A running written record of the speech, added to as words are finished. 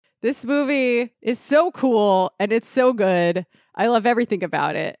This movie is so cool and it's so good. I love everything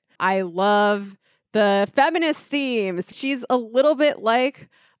about it. I love the feminist themes. She's a little bit like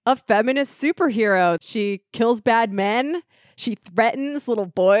a feminist superhero. She kills bad men. She threatens little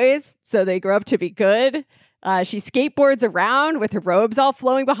boys so they grow up to be good. She skateboards around with her robes all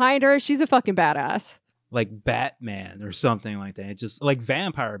flowing behind her. She's a fucking badass. Like Batman or something like that. Just like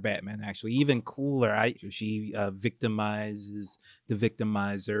vampire Batman, actually. Even cooler. She victimizes the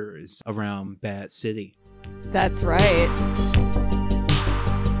victimizers around Bat City. That's right.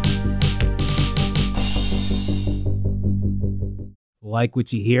 Like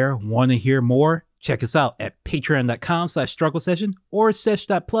what you hear? Want to hear more? Check us out at patreon.com/struggle session or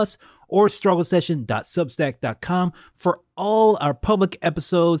sesh.plus or strugglesession.substack.com for all our public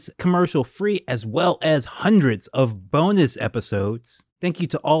episodes, commercial free, as well as hundreds of bonus episodes. Thank you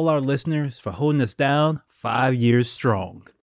to all our listeners for holding us down 5 years strong.